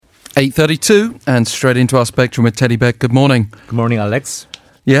8:32 and straight into our Spectrum with Teddy Beck. Good morning. Good morning, Alex.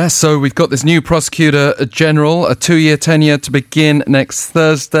 Yeah, so we've got this new prosecutor general, a 2-year tenure to begin next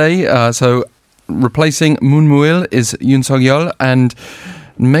Thursday. So replacing Moon Moo-il is Yoon Seok-yeol, and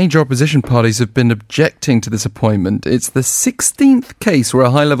major opposition parties have been objecting to this appointment. It's the 16th case where a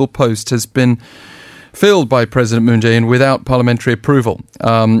high-level post has been filled by President Moon Jae-in without parliamentary approval.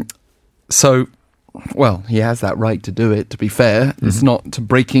 Well, he has that right to do it, to be fair. Mm-hmm. It's not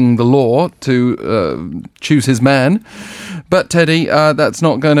breaking the law to choose his man. But, Teddy, that's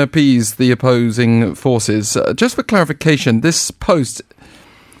not going to appease the opposing forces. Just for clarification, this post,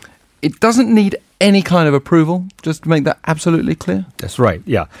 it doesn't need any kind of approval, just to make that absolutely clear? That's right,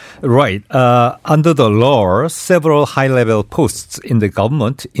 yeah. Right. Under the law, several high-level posts in the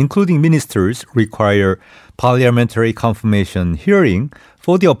government, including ministers, require parliamentary confirmation hearing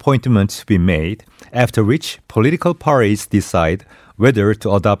for the appointment to be made, after which political parties decide whether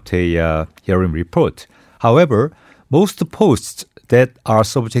to adopt a hearing report. However, most posts that are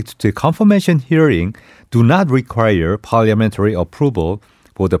subject to confirmation hearing do not require parliamentary approval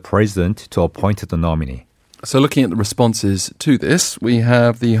for the president to appoint the nominee. So looking at the responses to this, we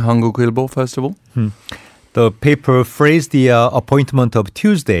have the Hangul-ilbo, first of all. The paper phrased the appointment of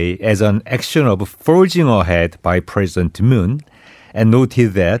Tuesday as an action of forging ahead by President Moon, and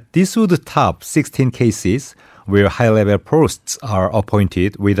noted that this would top 16 cases where high-level posts are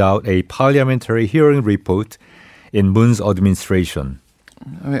appointed without a parliamentary hearing report in Moon's administration.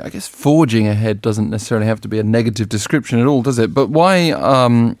 I mean, I guess forging ahead doesn't necessarily have to be a negative description at all, does it? But why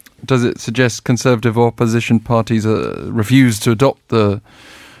does it suggest conservative opposition parties refuse to adopt the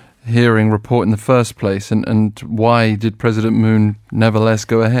hearing report in the first place? And why did President Moon nevertheless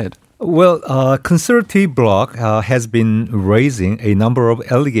go ahead? Well, conservative bloc has been raising a number of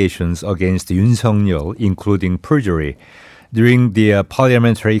allegations against Yoon Seok-yeol, including perjury. During the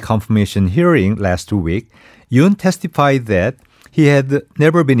parliamentary confirmation hearing last week, Yoon testified that he had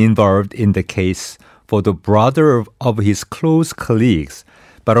never been involved in the case for the brother of his close colleagues.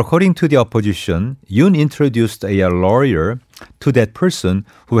 But according to the opposition, Yoon introduced a lawyer to that person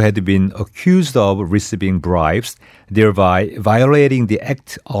who had been accused of receiving bribes, thereby violating the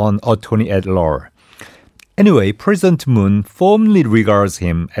Act on Attorney at Law. Anyway, President Moon firmly regards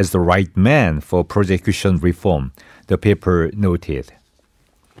him as the right man for prosecution reform, the paper noted.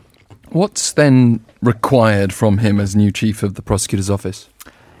 What's then required from him as new chief of the prosecutor's office?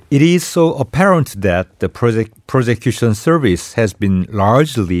 It is so apparent that the prosecution service has been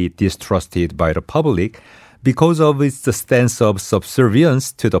largely distrusted by the public because of its stance of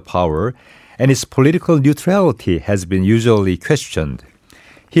subservience to the power, and its political neutrality has been usually questioned.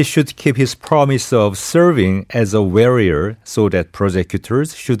 He should keep his promise of serving as a warrior so that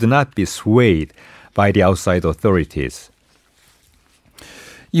prosecutors should not be swayed by the outside authorities.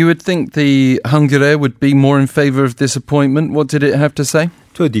 You would think the Hangul would be more in favor of this appointment. What did it have to say?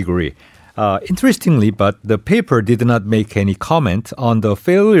 To a degree. Interestingly, but the paper did not make any comment on the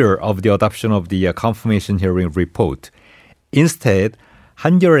failure of the adoption of the confirmation hearing report. Instead,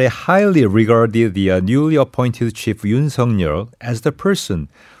 Hangul highly regarded the newly appointed chief Yoon Seok-yeol as the person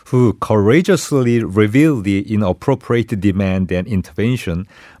who courageously revealed the inappropriate demand and intervention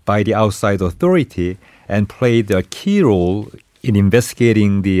by the outside authority and played a key role in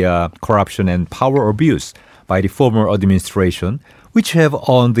investigating the corruption and power abuse by the former administration, which have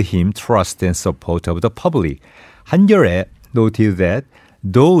earned him trust and support of the public. Hangul noted that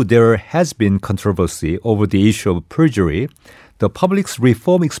though there has been controversy over the issue of perjury, the public's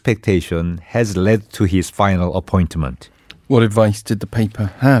reform expectation has led to his final appointment. What advice did the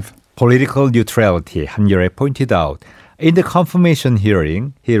paper have? Political neutrality, Hangul pointed out. In the confirmation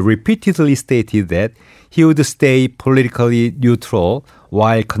hearing, he repeatedly stated that he would stay politically neutral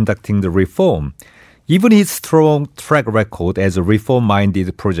while conducting the reform. Given his strong track record as a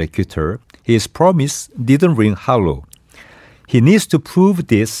reform-minded prosecutor, his promise didn't ring hollow. He needs to prove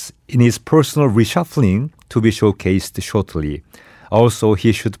this in his personal reshuffling to be showcased shortly. Also,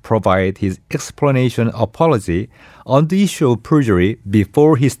 he should provide his explanation apology on the issue of perjury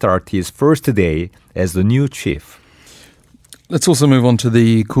before he starts his first day as the new chief. Let's also move on to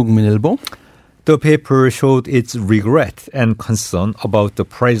the Hangul-ilbo. The paper showed its regret and concern about the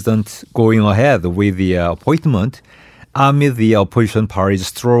president going ahead with the appointment amid the opposition party's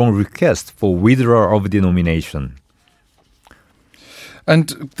strong request for withdrawal of the nomination.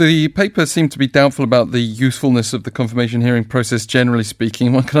 And the paper seemed to be doubtful about the usefulness of the confirmation hearing process, generally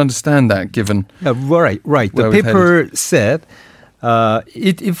speaking. One can understand that, given... Right. The paper said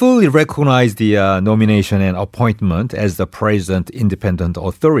it fully recognized the nomination and appointment as the president's independent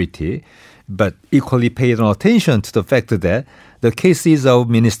authority, but equally paid no attention to the fact that the cases of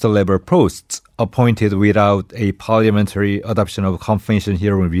minister-level posts appointed without a parliamentary adoption of confirmation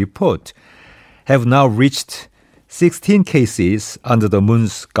hearing report have now reached 16 cases under the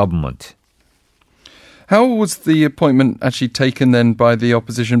Moon's government. How was the appointment actually taken then by the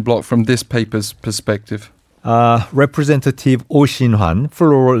opposition bloc from this paper's perspective? Representative Oh Shin-hwan,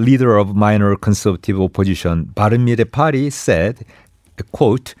 floor leader of minor conservative opposition 바른미래 Party, said,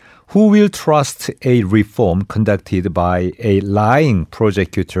 quote, "Who will trust a reform conducted by a lying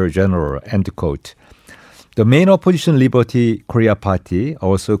prosecutor general?" End quote. The main opposition Liberty Korea Party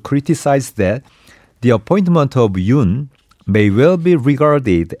also criticized that the appointment of Yoon may well be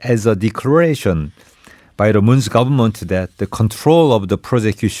regarded as a declaration by the Moon's government that the control of the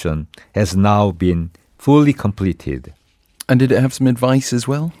prosecution has now been fully completed. And did it have some advice as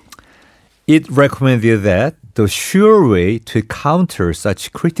well? It recommended that the sure way to counter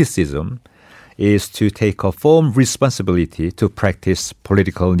such criticism is to take a firm responsibility to practice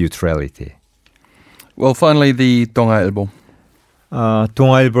political neutrality. Well, finally, the 동아일보.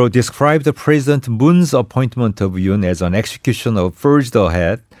 동아일보 described President Moon's appointment of Yoon as an execution of forged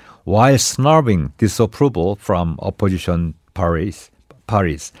ahead while snubbing disapproval from opposition parties.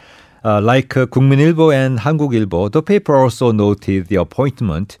 Like 국민일보 and 한국일보, the paper also noted the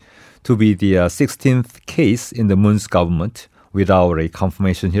appointment to be the 16th case in the Moon's government without a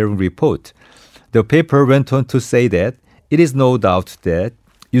confirmation hearing report. The paper went on to say that it is no doubt that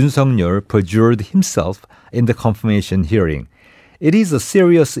Yoon Seok-yeol perjured himself in the confirmation hearing. It is a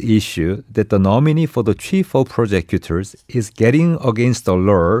serious issue that the nominee for the chief of prosecutors is getting against the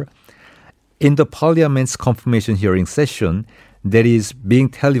law in the parliament's confirmation hearing session that is being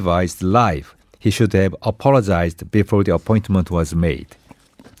televised live. He should have apologized before the appointment was made.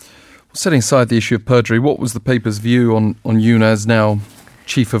 Setting aside the issue of perjury, what was the paper's view on Yoon as now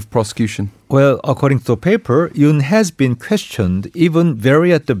chief of prosecution? Well, according to the paper, Yoon has been questioned even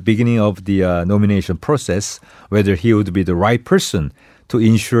very at the beginning of the nomination process whether he would be the right person to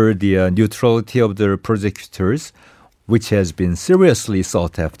ensure the neutrality of the prosecutors, which has been seriously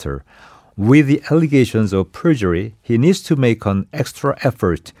sought after. With the allegations of perjury, he needs to make an extra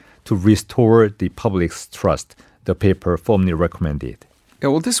effort to restore the public's trust, the paper firmly recommended. Yeah,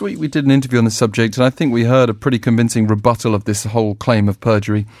 well, this week we did an interview on the subject, and I think we heard a pretty convincing rebuttal of this whole claim of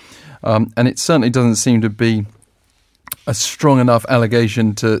perjury. And it certainly doesn't seem to be a strong enough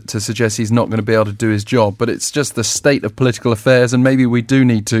allegation to suggest he's not going to be able to do his job. But it's just the state of political affairs, and maybe we do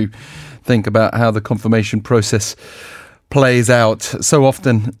need to think about how the confirmation process plays out. So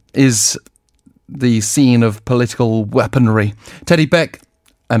often is the scene of political weaponry. Teddy Beck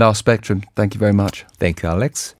and Our Spectrum, thank you very much. Thank you, Alex.